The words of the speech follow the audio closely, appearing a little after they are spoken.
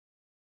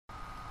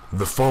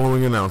The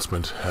following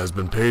announcement has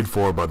been paid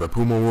for by the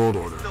Puma World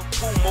Order. The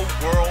Puma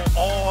World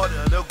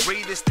Order, the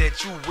greatest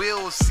that you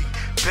will see.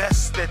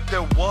 Best that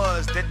there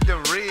was, that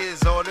there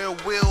is, or there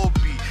will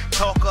be.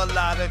 Talk a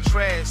lot of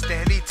trash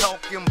that he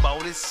talking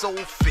about is so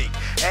fake.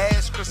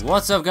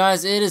 What's up,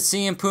 guys? It is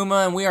CM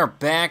PUMA, and we are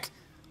back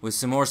with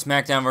some more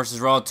Smackdown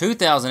vs. Raw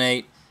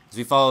 2008 as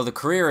we follow the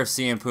career of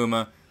CM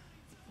PUMA.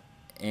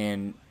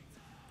 And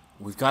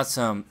we've got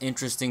some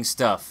interesting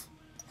stuff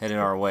headed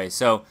our way.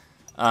 So,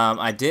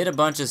 I did a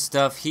bunch of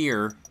stuff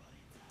here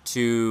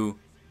to,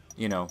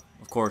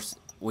 of course,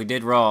 we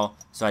did Raw,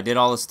 so I did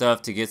all the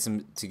stuff to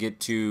get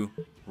to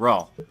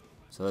Raw.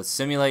 So let's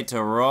simulate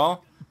to Raw.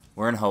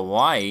 We're in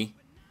Hawaii.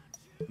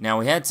 Now,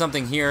 we had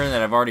something here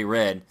that I've already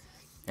read.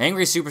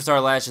 Angry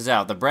Superstar lashes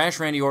out. The brash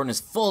Randy Orton is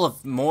full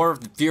of more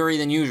fury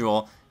than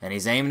usual, and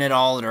he's aiming it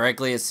all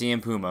directly at CM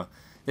PUMA.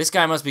 This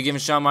guy must be giving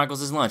Shawn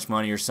Michaels his lunch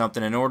money or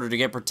something in order to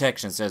get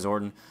protection, says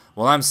Orton.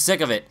 Well, I'm sick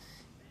of it.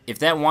 If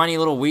that whiny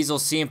little weasel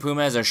CM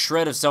PUMA has a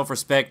shred of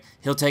self-respect,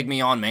 he'll take me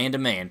on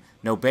man-to-man.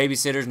 No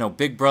babysitters, no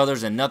big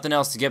brothers, and nothing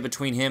else to get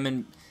between him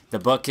and the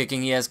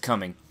butt-kicking he has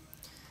coming.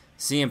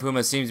 CM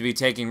PUMA seems to be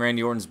taking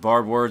Randy Orton's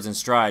barbed words in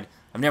stride.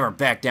 I've never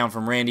backed down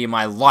from Randy in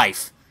my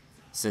life,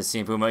 says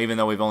CM PUMA, even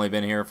though we've only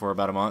been here for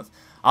about a month.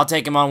 I'll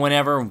take him on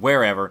whenever and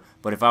wherever,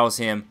 but if I was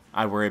him,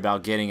 I'd worry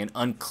about getting an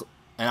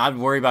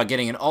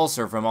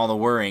ulcer from all the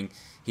worrying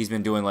he's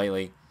been doing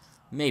lately.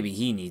 Maybe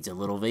he needs a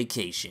little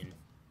vacation.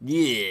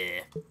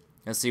 Yeah.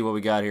 Let's see what we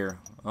got here.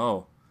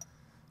 Oh.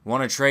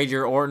 Want to trade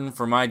your Orton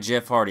for my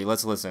Jeff Hardy.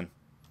 Let's listen.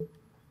 Hey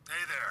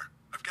there.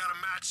 I've got a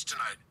match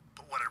tonight,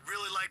 but what I'd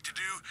really like to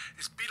do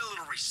is beat a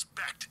little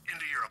respect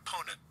into your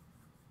opponent.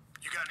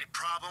 You got any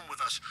problem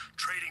with us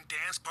trading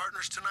dance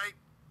partners tonight?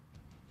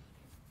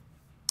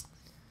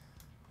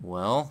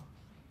 Well,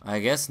 I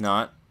guess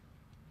not.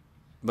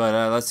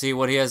 But let's see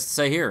what he has to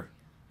say here.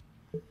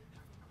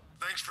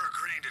 Thanks for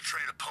agreeing to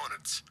trade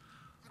opponents.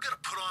 I'm going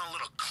to put on a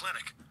little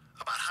clinic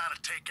about how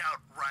to take out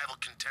rival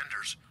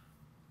contenders.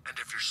 And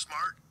if you're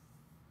smart,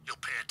 you'll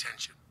pay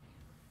attention.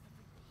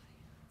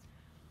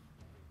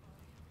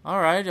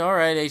 Alright,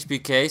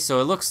 HBK.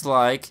 So it looks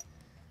like...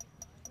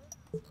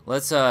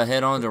 Let's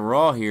head on to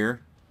Raw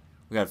here.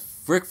 We got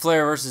Ric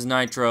Flair versus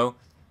Nitro.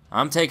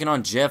 I'm taking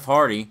on Jeff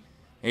Hardy.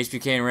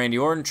 HBK and Randy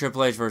Orton.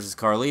 Triple H versus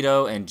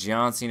Carlito. And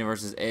John Cena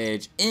versus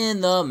Edge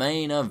in the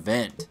main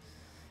event.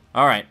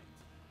 Alright.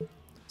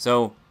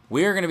 So,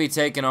 we are going to be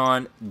taking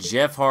on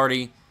Jeff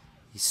Hardy.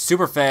 He's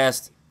super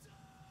fast.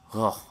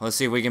 Oh, let's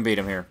see if we can beat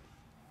him here.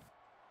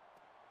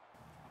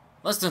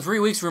 Less than 3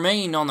 weeks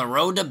remain on the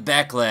road to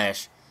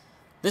Backlash.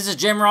 This is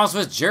Jim Ross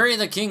with Jerry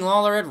the King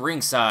Lawler at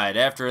ringside.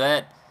 After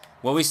that,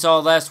 what we saw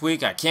last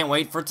week, I can't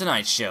wait for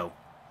tonight's show.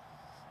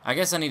 I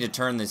guess I need to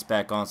turn this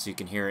back on so you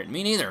can hear it.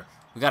 Me neither.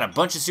 We got a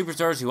bunch of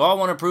superstars who all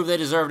want to prove they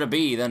deserve to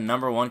be the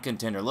 #1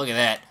 contender. Look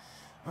at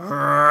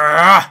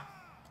that.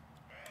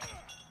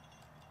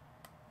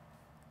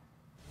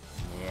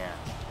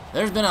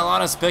 There's been a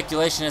lot of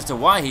speculation as to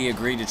why he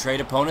agreed to trade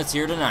opponents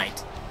here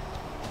tonight.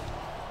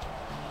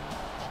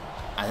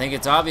 I think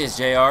it's obvious,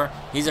 JR.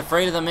 He's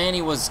afraid of the man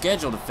he was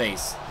scheduled to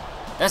face.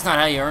 That's not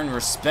how you earn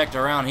respect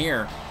around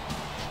here.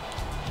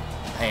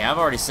 Hey, I've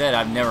already said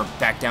I've never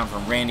backed down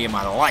from Randy in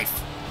my life.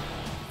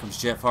 Here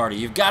comes Jeff Hardy.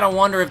 You've got to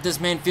wonder if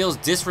this man feels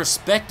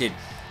disrespected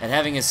at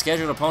having his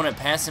scheduled opponent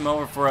pass him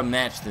over for a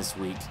match this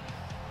week.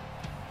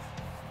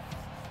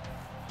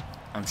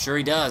 I'm sure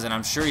he does, and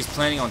I'm sure he's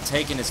planning on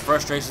taking his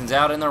frustrations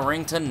out in the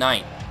ring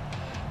tonight.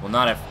 Well,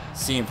 not if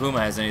CM PUMA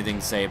has anything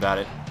to say about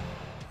it.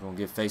 We're going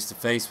to get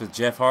face-to-face with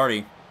Jeff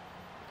Hardy.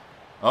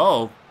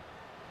 Oh.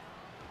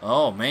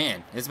 Oh,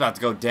 man. It's about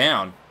to go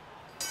down.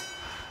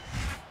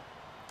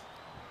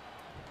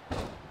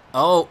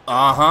 Oh,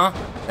 uh-huh.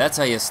 That's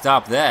how you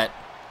stop that.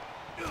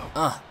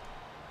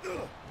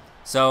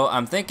 So,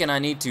 I'm thinking I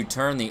need to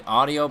turn the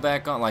audio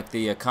back on, like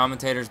the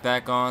commentators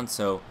back on,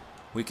 so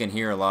we can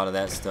hear a lot of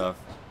that stuff.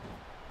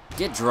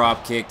 Get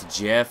drop kicked,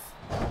 Jeff.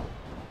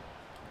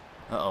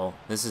 Uh-oh,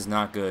 this is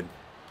not good.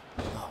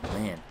 Oh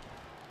man.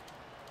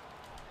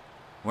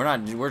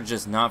 We're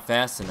just not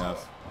fast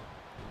enough.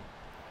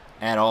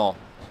 At all.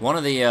 One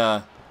of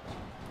the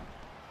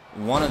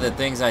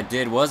things I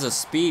did was a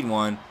speed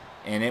one,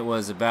 and it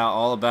was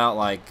all about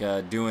like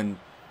doing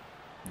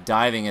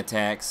diving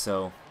attacks,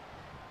 so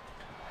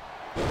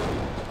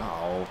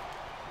uh-oh.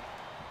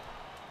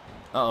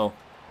 Uh-oh.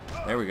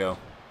 There we go.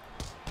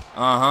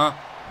 Uh-huh.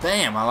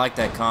 Bam! I like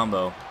that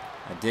combo.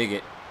 I dig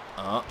it.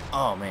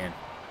 Oh, man.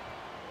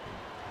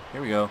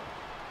 Here we go.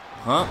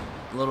 Huh?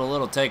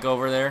 Little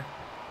takeover there.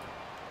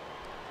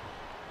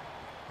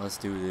 Let's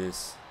do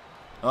this.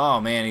 Oh,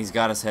 man, he's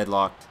got us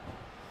headlocked.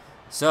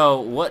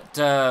 So, what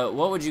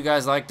would you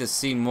guys like to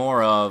see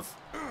more of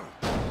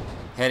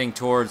heading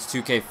towards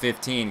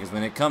 2K15? Because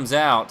when it comes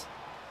out,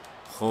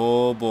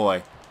 oh,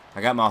 boy. I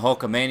got my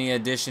Hulkamania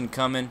edition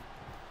coming.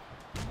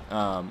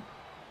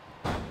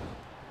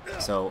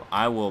 So,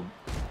 I will...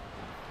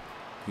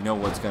 You know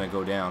what's going to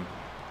go down.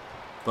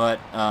 But,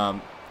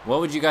 what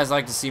would you guys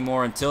like to see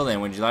more until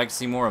then? Would you like to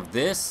see more of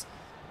this?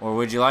 Or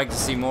would you like to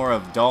see more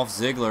of Dolph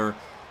Ziggler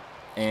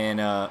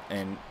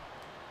and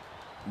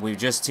we've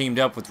just teamed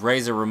up with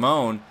Razor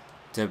Ramon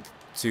to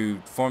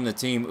form the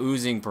team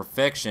Oozing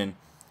Perfection,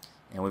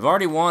 and we've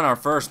already won our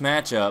first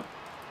matchup.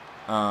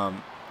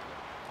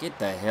 Get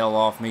the hell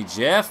off me,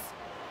 Jeff.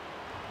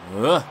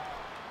 Ugh.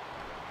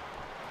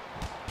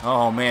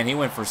 Oh man, he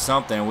went for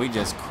something and we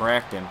just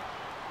cracked him.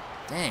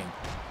 Dang.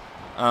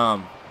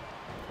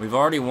 We've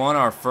already won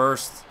our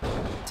first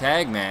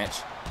tag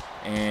match,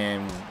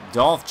 and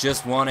Dolph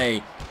just won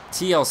a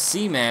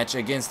TLC match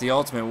against the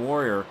Ultimate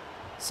Warrior.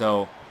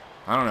 So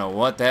I don't know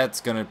what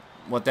that's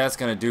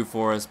gonna do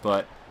for us,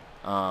 but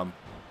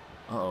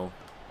uh-oh.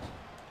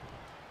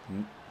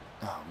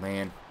 Oh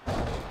man.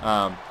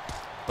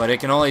 But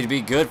it can only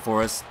be good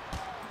for us.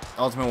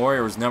 Ultimate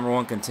Warrior was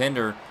 #1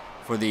 contender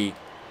for the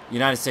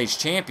United States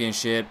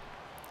Championship,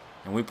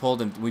 and we pulled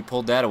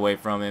that away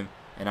from him.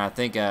 And I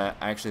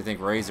actually think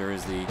Razor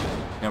is the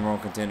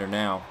 #1 contender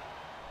now.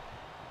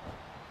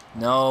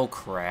 No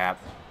crap.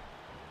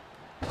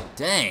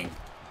 Dang.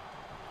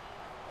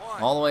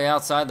 All the way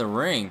outside the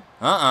ring.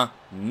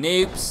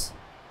 Noopes.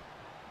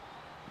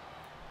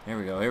 Here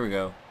we go, here we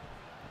go.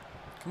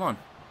 Come on.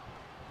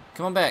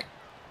 Come on back.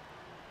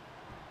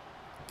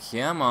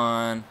 Come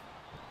on.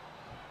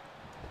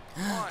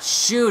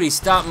 Shoot, he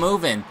stopped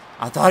moving.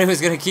 I thought he was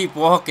going to keep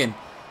walking.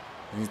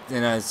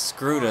 And I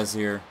screwed us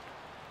here.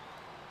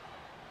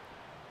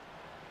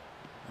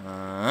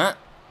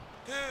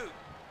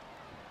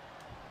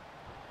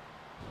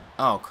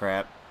 Oh,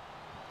 crap.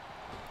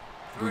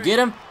 Did we get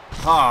him?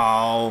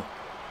 Oh.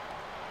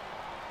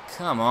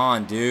 Come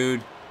on,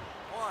 dude.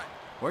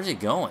 Where's he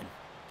going?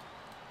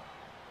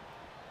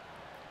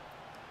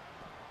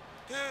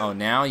 Oh,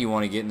 now you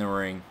want to get in the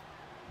ring.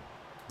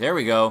 There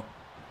we go.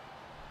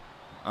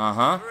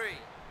 Uh-huh.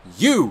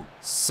 You,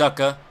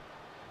 sucker.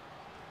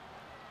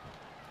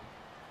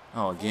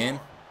 Oh, again?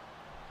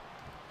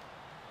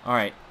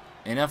 Alright.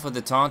 Enough with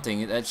the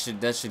taunting. That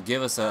should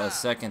give us a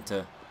second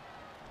to...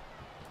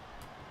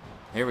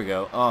 Here we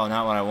go. Oh,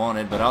 not what I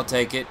wanted, but I'll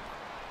take it.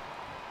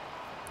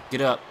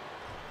 Get up.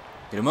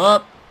 Get him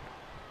up.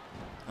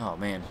 Oh,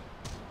 man.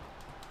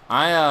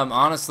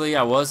 Honestly,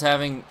 I was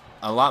having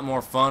a lot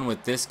more fun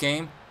with this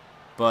game,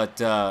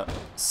 but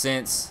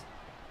since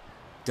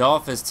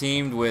Dolph has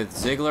teamed with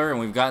Ziggler and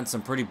we've gotten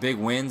some pretty big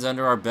wins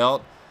under our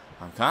belt,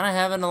 I'm kind of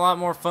having a lot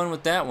more fun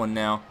with that one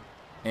now,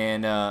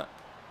 and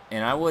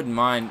I wouldn't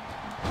mind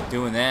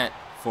doing that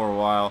for a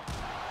while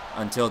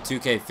until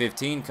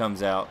 2K15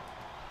 comes out.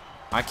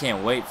 I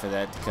can't wait for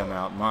that to come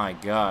out. My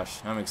gosh,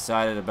 I'm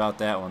excited about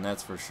that one,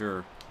 that's for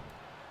sure.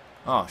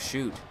 Oh,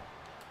 shoot.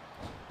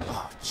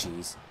 Oh,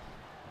 jeez.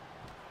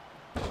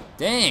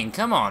 Dang,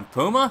 come on,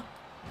 Puma.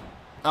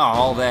 Oh,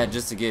 all that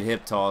just to get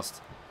hip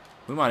tossed.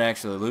 We might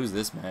actually lose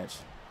this match.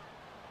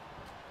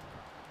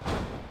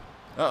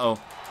 Uh-oh.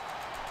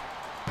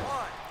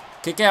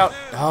 Kick out.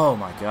 Oh,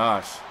 my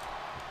gosh.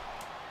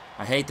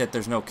 I hate that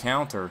there's no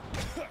counter.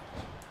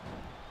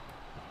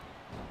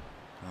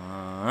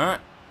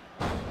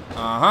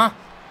 Uh-huh.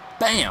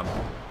 Bam.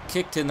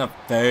 Kicked in the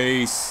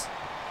face.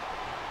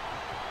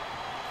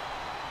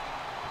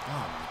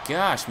 Oh, my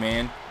gosh,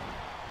 man.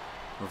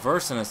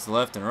 Reversing us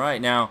left and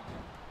right. Now,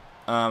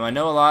 I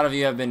know a lot of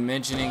you have been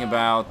mentioning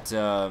about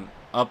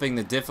upping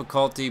the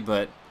difficulty,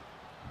 but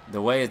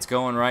the way it's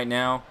going right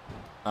now,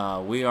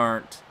 we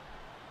are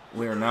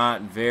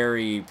not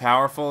very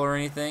powerful or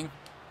anything.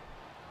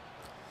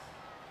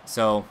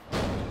 So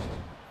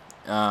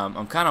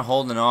I'm kind of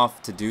holding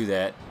off to do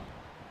that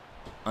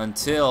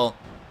until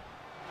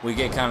we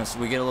get a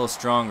little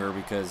stronger,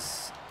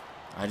 because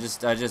I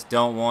just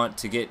don't want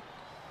to get.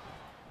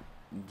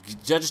 I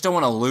just don't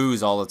want to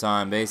lose all the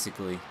time,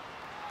 basically.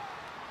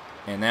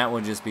 And that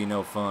would just be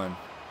no fun.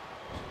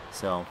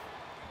 So.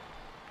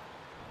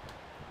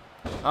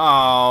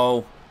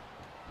 Oh.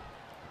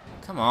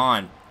 Come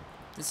on.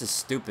 This is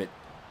stupid.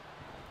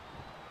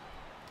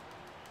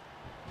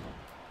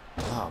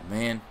 Oh,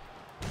 man.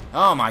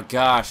 Oh, my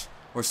gosh.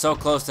 We're so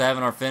close to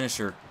having our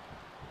finisher.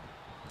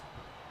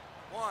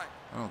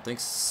 I don't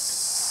think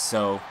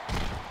so.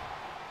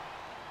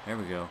 There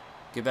we go.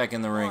 Get back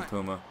in the ring,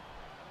 Puma.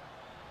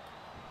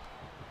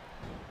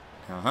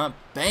 Uh-huh.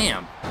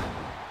 Bam!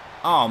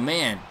 Oh,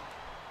 man.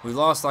 We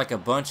lost like a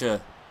bunch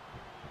of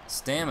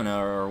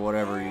stamina or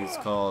whatever it's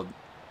called.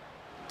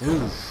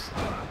 Douche.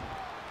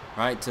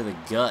 Right to the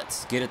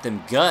guts. Get at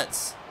them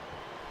guts.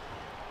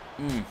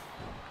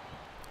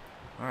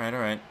 Alright,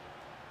 alright.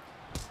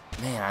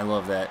 Man, I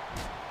love that.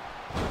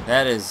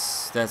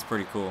 That's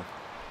pretty cool.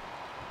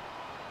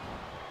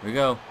 Here we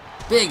go.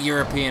 Big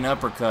European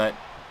uppercut.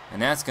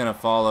 And that's gonna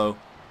follow.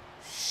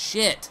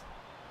 Shit.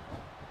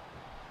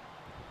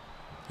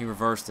 He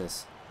reversed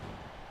us.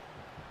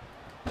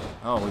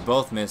 Oh, we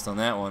both missed on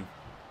that one.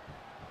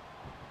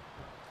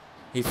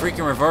 He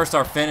freaking reversed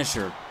our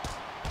finisher.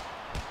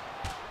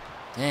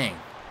 Dang.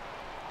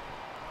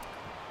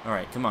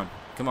 Alright, come on.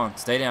 Come on.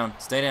 Stay down.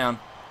 Stay down.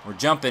 We're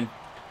jumping.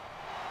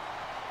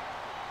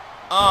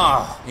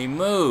 Oh, he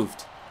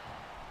moved.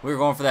 We were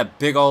going for that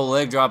big old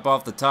leg drop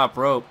off the top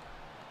rope.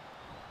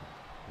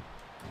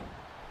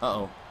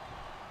 Uh-oh.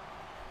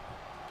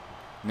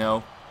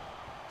 No.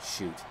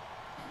 Shoot.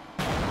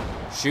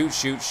 Shoot,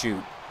 shoot,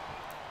 shoot.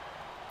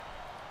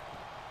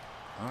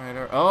 Alright,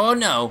 alright. Oh,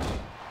 no.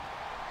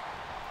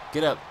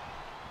 Get up.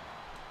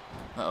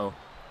 Uh-oh.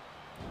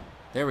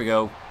 There we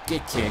go.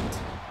 Get kicked.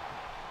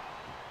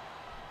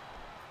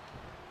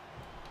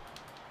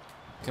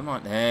 Come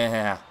on.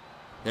 Yeah.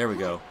 There we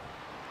go.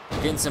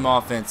 Getting some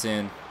offense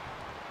in.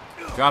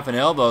 Dropping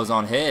elbows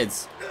on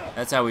heads.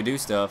 That's how we do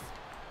stuff.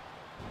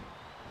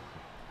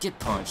 Get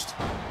punched.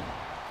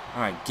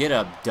 Alright, get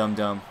up,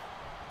 dum-dum.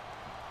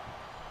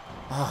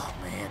 Oh,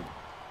 man.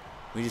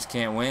 We just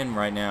can't win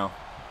right now.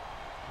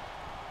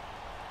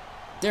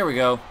 There we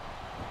go.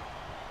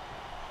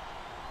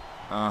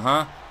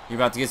 Uh-huh. You're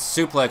about to get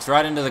suplexed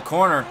right into the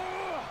corner.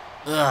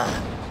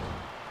 Ugh.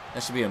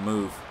 That should be a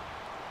move.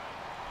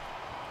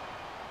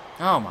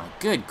 Oh, my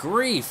good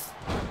grief.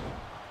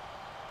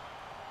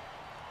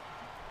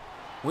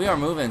 We are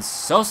moving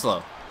so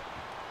slow.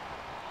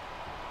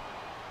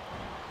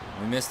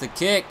 We missed the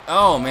kick.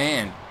 Oh,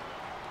 man.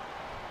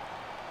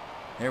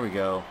 There we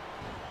go.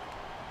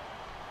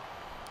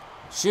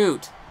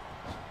 Shoot.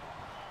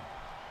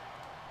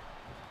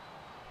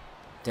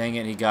 Dang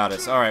it, he got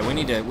us. All right, we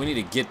need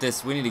to get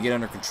this. We need to get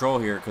under control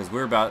here because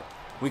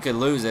we could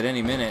lose at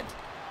any minute.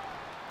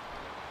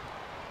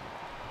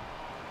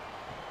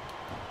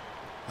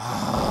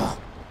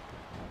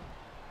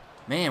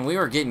 Man, we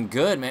were getting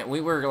good, man.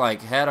 We were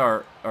like had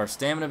our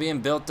stamina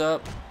being built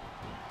up.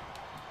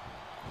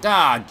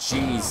 Ah,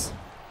 jeez.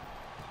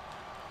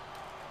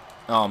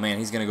 Oh man,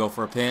 he's gonna go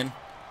for a pin.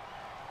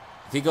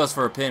 If he goes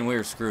for a pin,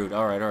 we're screwed.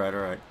 All right, all right,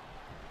 all right.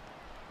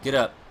 Get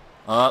up.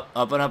 Up,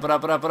 up, and up, and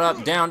up, and up, and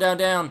up. Down, down,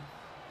 down.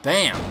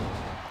 Bam.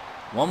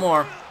 One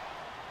more.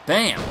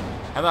 Bam.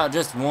 How about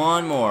just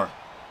one more?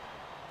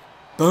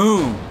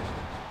 Boom.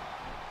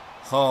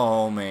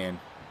 Oh, man.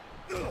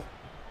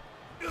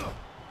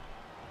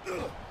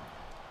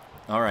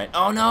 All right.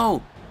 Oh,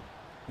 no.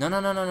 No,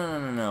 no, no, no, no, no,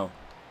 no, no.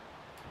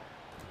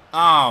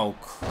 Oh,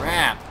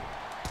 crap.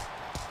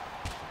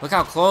 Look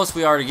how close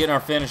we are to getting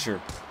our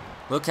finisher.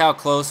 Look how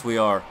close we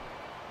are.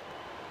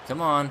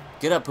 Come on.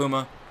 Get up,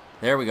 Puma.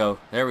 There we go.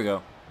 There we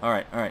go. All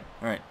right. All right.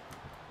 All right.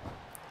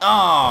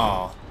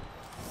 Oh.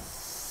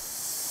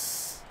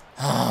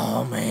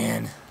 Oh,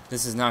 man.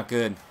 This is not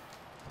good.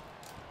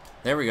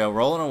 There we go.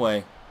 Rolling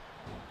away.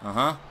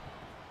 Uh-huh.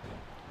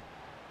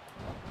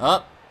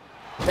 Up.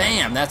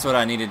 Bam. That's what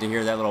I needed to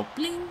hear. That little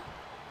bling.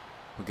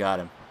 We got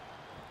him.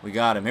 We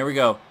got him. Here we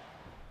go.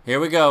 Here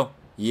we go.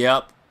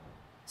 Yep.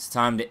 It's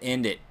time to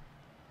end it.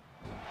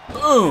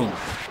 Boom.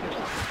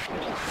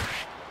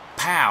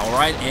 Pow.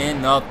 Right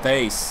in the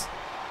face.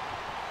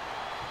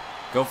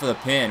 Go for the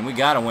pin. We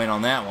got to win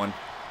on that one.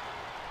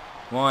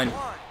 1,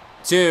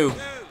 2.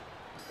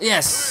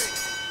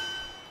 Yes.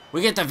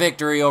 We get the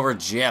victory over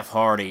Jeff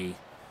Hardy.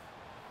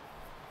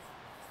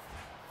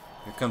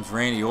 Here comes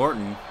Randy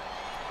Orton.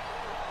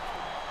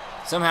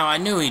 Somehow I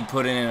knew he'd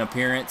put in an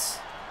appearance.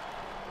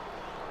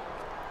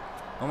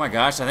 Oh my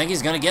gosh, I think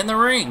he's going to get in the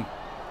ring.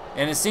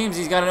 And it seems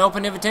he's got an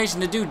open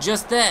invitation to do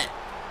just that.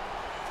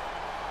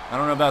 I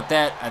don't know about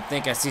that. I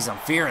think I see some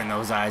fear in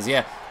those eyes.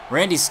 Yeah,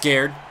 Randy's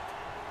scared.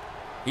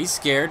 He's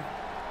scared.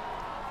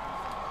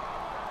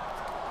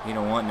 He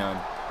don't want none.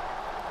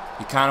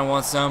 He kind of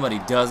wants some, but he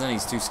doesn't.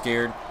 He's too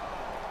scared.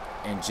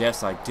 And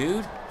Jeff's like,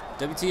 dude,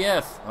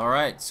 WTF. All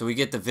right, so we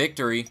get the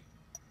victory.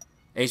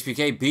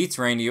 HBK beats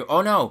Randy.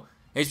 Oh, no.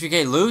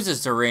 HBK loses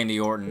to Randy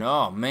Orton.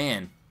 Oh,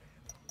 man.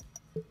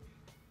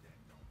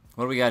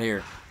 What do we got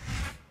here?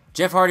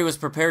 Jeff Hardy was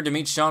prepared to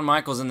meet Shawn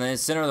Michaels in the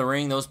center of the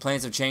ring. Those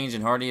plans have changed,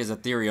 and Hardy has a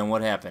theory on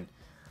what happened.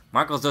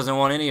 Michaels doesn't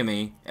want any of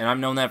me, and I've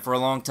known that for a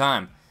long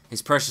time.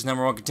 His precious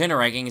 #1 contender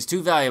ranking is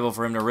too valuable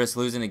for him to risk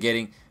losing and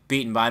getting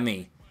beaten by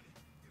me.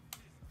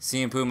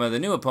 CM PUMA, the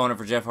new opponent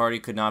for Jeff Hardy,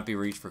 could not be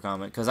reached for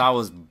comment because I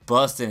was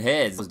busting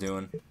heads. I was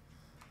doing.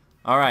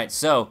 All right,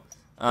 so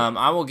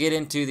I will get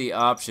into the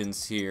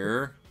options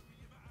here.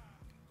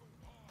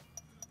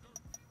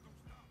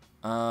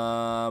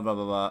 Blah, blah,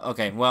 blah.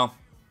 Okay, well,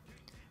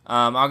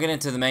 I'll get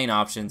into the main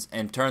options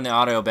and turn the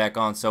audio back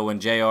on so when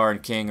JR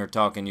and King are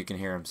talking, you can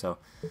hear them. So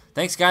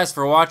thanks, guys,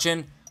 for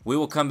watching. We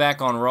will come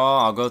back on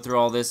Raw. I'll go through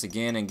all this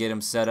again and get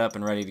them set up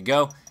and ready to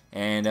go.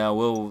 And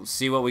we'll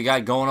see what we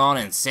got going on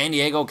in San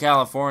Diego,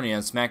 California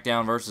in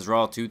Smackdown vs.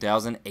 Raw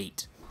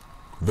 2008.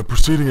 The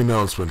preceding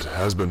announcement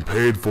has been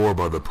paid for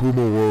by the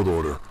Puma World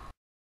Order.